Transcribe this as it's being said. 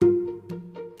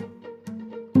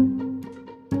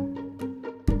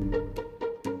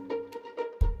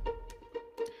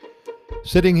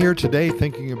Sitting here today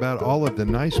thinking about all of the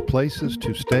nice places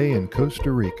to stay in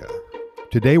Costa Rica.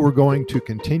 Today we're going to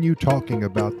continue talking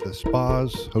about the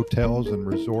spas, hotels, and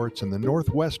resorts in the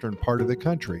northwestern part of the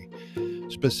country,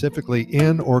 specifically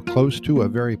in or close to a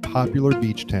very popular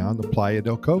beach town, the Playa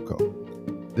del Coco.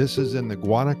 This is in the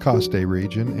Costa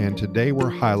region, and today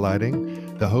we're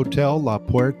highlighting the Hotel La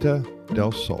Puerta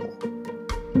del Sol.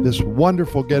 This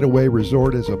wonderful getaway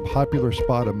resort is a popular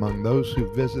spot among those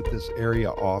who visit this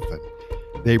area often.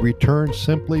 They return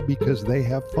simply because they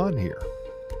have fun here.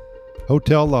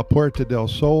 Hotel La Puerta del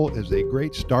Sol is a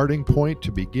great starting point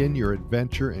to begin your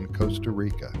adventure in Costa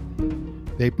Rica.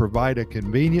 They provide a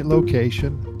convenient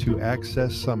location to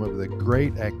access some of the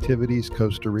great activities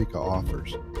Costa Rica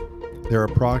offers. They're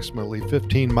approximately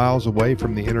 15 miles away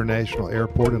from the international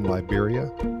airport in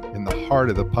Liberia, in the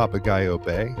heart of the Papagayo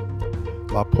Bay.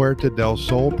 La Puerta del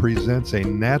Sol presents a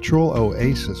natural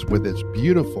oasis with its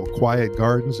beautiful quiet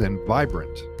gardens and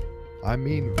vibrant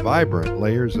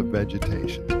layers of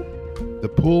vegetation.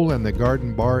 The pool and the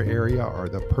garden bar area are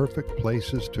the perfect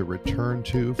places to return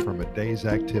to from a day's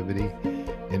activity,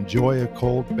 enjoy a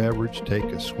cold beverage, take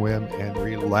a swim, and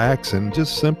relax and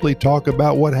just simply talk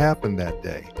about what happened that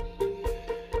day.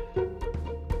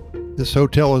 This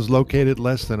hotel is located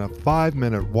less than a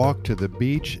 5-minute walk to the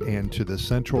beach and to the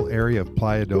central area of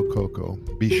Playa del Coco.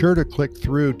 Be sure to click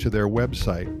through to their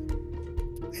website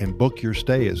and book your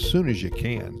stay as soon as you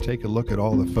can. Take a look at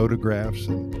all the photographs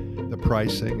and the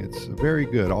pricing. It's very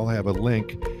good. I'll have a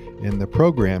link in the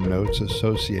program notes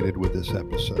associated with this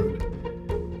episode.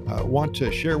 I want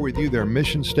to share with you their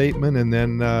mission statement and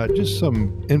then just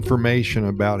some information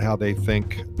about how they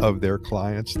think of their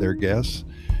clients, their guests.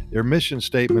 Their mission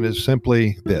statement is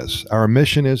simply this: our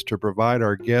mission is to provide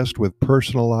our guests with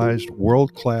personalized,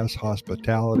 world-class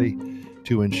hospitality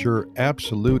to ensure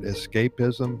absolute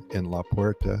escapism in La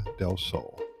Puerta del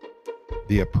Sol.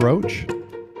 The approach?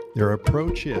 Their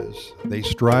approach is they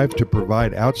strive to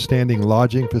provide outstanding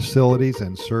lodging facilities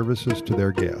and services to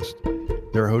their guests.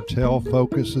 Their hotel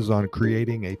focuses on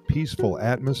creating a peaceful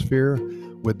atmosphere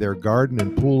with their garden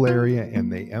and pool area, and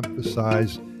they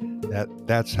emphasize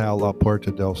that's how La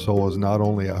Puerta del Sol is not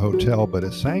only a hotel but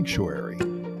a sanctuary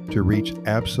to reach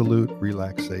absolute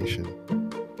relaxation.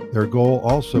 Their goal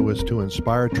also is to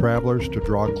inspire travelers to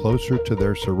draw closer to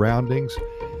their surroundings,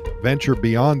 venture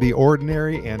beyond the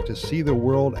ordinary, and to see the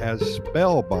world as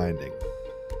spellbinding.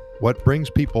 What brings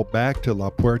people back to La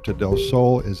Puerta del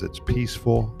Sol is its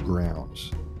peaceful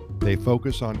grounds. They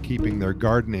focus on keeping their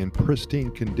garden in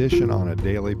pristine condition on a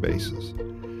daily basis.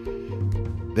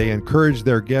 They encourage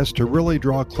their guests to really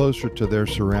draw closer to their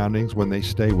surroundings when they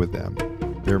stay with them.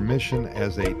 Their mission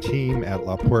as a team at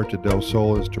La Puerta del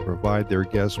Sol is to provide their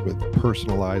guests with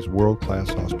personalized world-class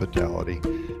hospitality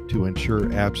to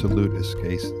ensure absolute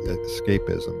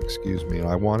escapism. And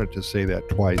I wanted to say that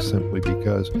twice simply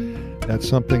because that's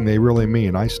something they really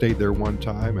mean. I stayed there one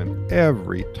time, and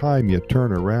every time you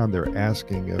turn around, they're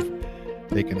asking if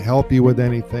they can help you with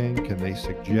anything. Can they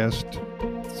suggest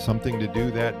something to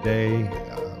do that day?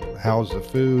 How's the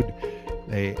food?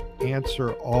 They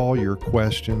answer all your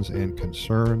questions and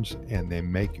concerns, and they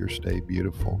make your stay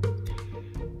beautiful.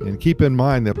 And keep in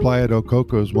mind that Playa del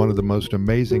Coco is one of the most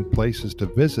amazing places to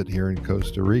visit here in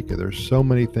Costa Rica. There's so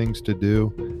many things to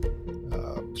do,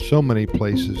 so many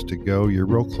places to go. You're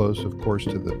real close, of course,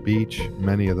 to the beach,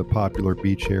 many of the popular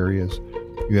beach areas.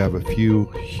 You have a few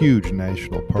huge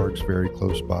national parks very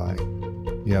close by.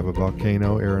 You have a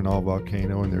volcano, Arenal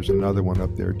volcano, and there's another one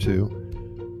up there too.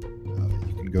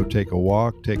 Go take a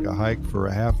walk, take a hike for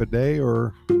a half a day,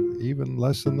 or even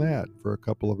less than that for a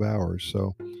couple of hours.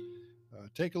 So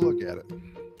take a look at it.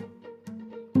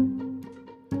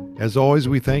 As always,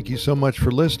 we thank you so much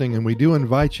for listening, and we do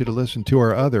invite you to listen to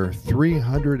our other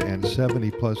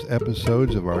 370 plus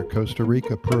episodes of our Costa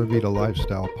Rica Pura Vida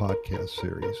lifestyle podcast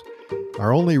series.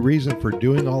 Our only reason for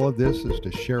doing all of this is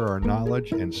to share our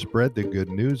knowledge and spread the good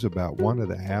news about one of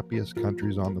the happiest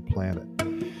countries on the planet.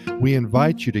 We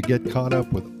invite you to get caught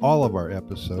up with all of our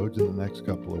episodes in the next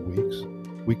couple of weeks.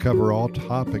 We cover all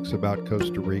topics about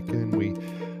Costa Rica, and we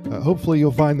hopefully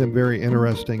you'll find them very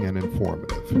interesting and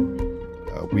informative.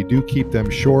 We do keep them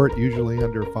short, usually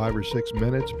under 5 or 6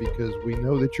 minutes, because we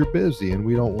know that you're busy and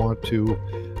we don't want to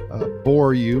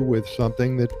bore you with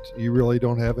something that you really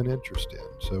don't have an interest in.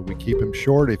 So we keep them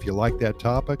short. If you like that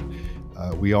topic,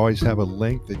 we always have a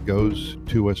link that goes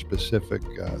to a specific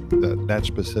that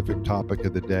specific topic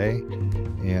of the day,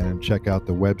 and check out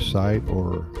the website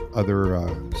or other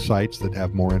sites that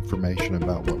have more information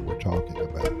about what we're talking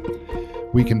about.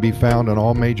 We can be found on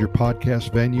all major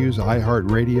podcast venues: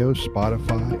 iHeartRadio,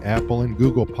 Spotify, Apple and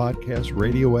Google Podcasts,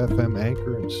 Radio FM,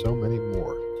 Anchor, and so many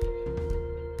more.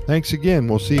 Thanks again.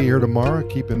 We'll see you here tomorrow.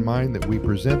 Keep in mind that we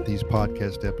present these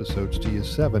podcast episodes to you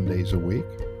 7 days a week.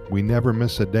 We never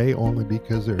miss a day only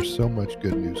because there's so much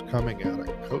good news coming out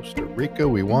of Costa Rica.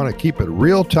 We want to keep it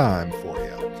real time for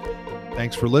you.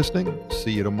 Thanks for listening.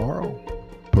 See you tomorrow.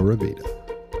 Pura Vida.